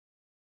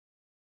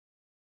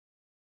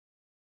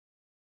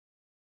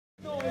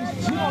In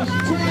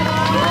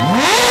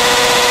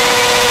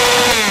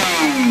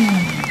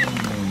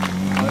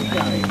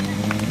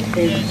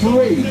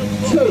 3,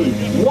 2,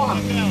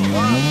 1.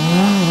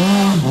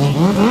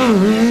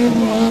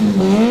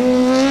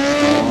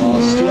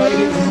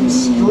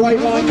 Straight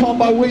line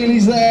combo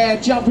wheelies there,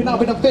 jumping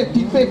up in a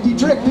 50-50,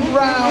 drifting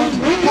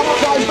round. Come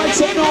on guys, make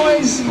some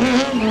noise.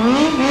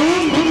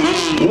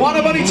 One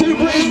of only 2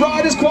 British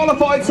riders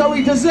qualified, so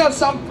he deserves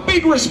some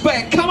big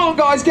respect. Come on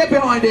guys, get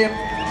behind him.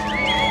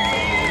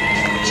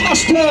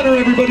 Josh Turner,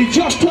 everybody,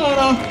 Josh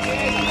Turner.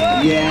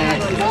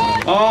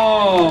 Yeah.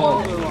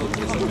 Oh.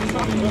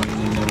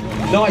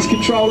 Nice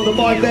control of the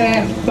bike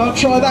there. Don't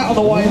try that on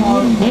the way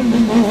home.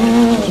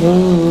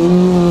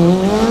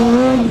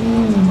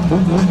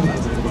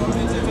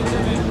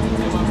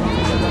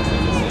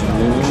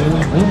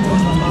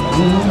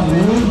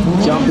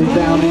 Jumping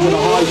down into the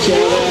high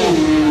chair there.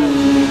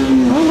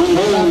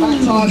 That back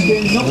tire's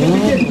been not going to be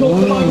difficult at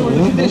the moment with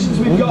the conditions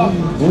we've got.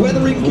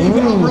 Whether he can keep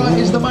it upright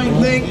is the main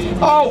thing.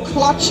 Oh,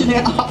 clutching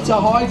it up to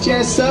high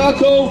chair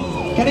circle.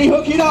 Can he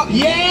hook it up?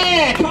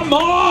 Yeah, come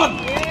on!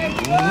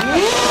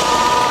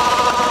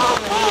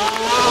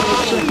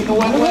 Checking the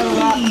wet weather of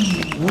that.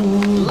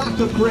 Lack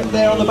of grip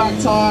there on the back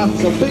tyre,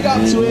 so big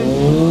up to him.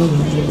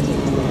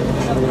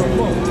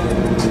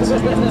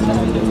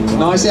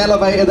 Nice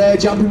elevator there,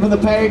 jumping from the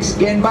pegs,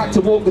 getting back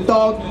to walk the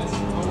dog.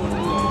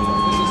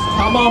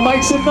 Come on,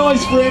 make some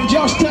noise for him.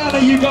 Josh Turner,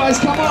 you guys,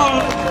 come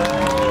on.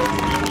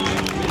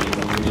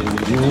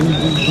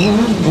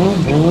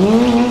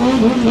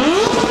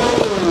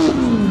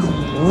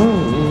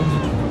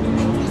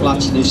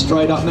 Clutching it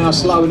straight up now,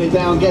 slowing it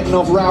down, getting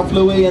off Ralph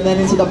Louis and then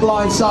into the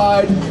blind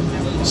side.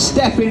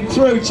 Stepping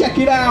through, check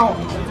it out.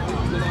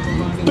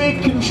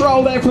 Big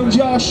control there from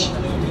Josh.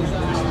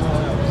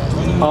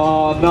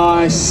 Oh,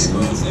 nice.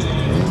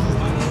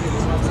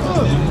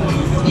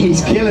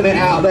 He's killing it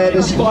out there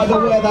despite the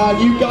weather.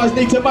 You guys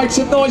need to make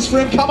some noise for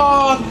him, come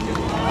on.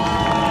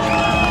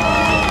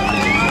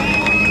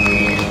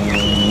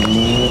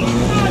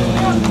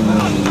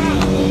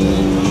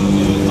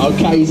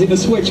 Okay, he's in the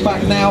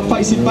switchback now,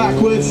 facing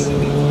backwards.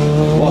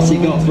 What's he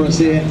got for us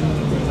here?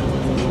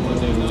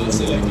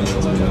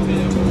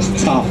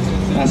 That's tough,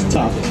 that's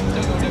tough.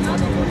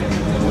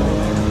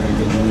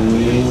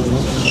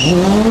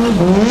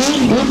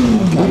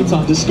 Okay,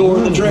 time to score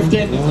in the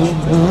drifting.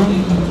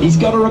 He's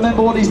got to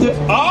remember what he's doing.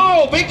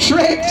 Oh, big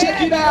trick,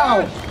 check it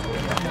out.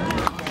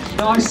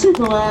 Nice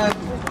Superman.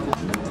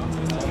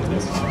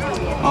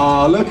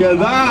 Oh, look at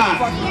that.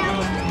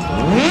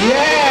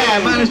 Yeah,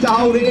 managed to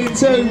hold it in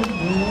too.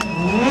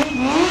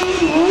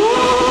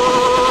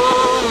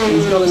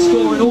 He's got to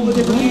score in all the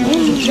different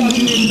areas of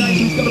judging here today.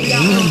 He's got to be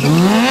out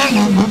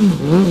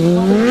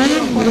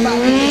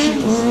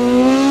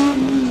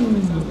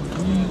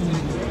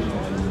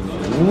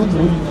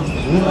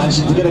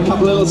managing to get a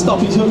couple of little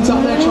stoppies hooked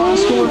up there, trying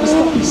to score in the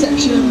stoppy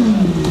section.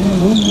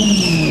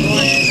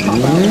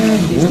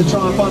 Needs to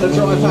try and find a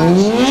dry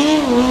patch.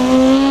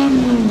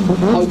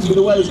 Hopefully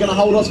the weather's going to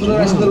hold us for the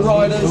rest of the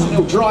riders and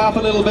it'll dry up a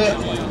little bit.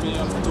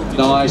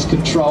 Nice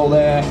control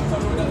there.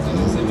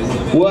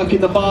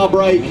 Working the bar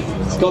brake.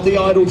 It's got the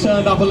idle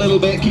turned up a little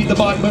bit. Keep the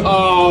bike moving.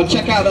 Oh,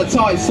 check out the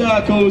tight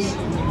circles.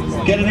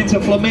 Getting into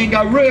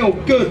Flamingo. Real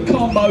good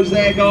combos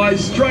there,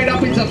 guys. Straight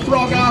up into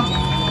Frogger.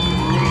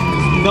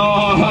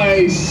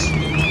 Nice.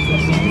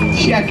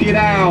 Check it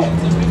out.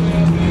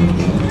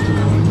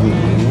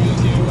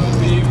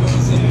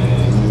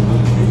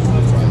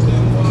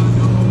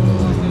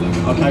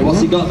 Okay, what's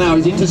he got now?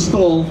 He's into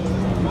stall.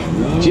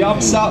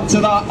 Jumps up to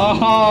that.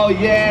 Oh,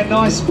 yeah,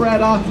 nice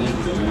spreader.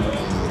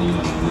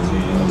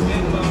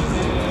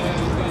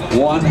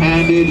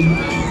 One-handed.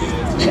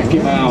 Check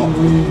him out.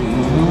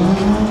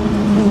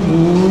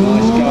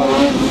 Nice go.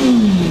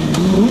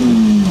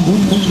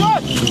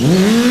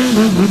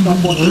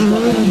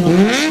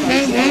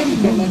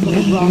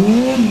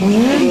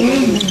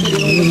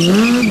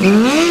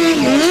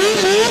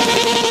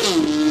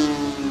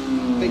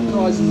 Big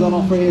prizes on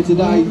offer here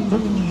today.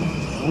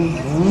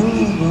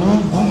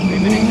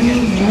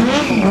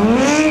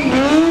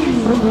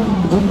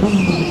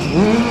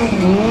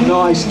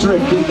 Nice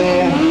drift in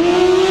there.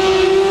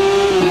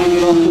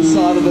 Hanging off the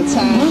side of the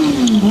tank.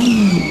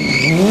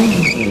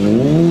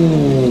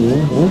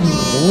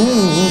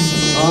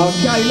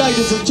 Okay,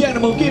 ladies and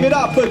gentlemen, give it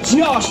up for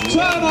Josh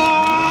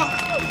Turner!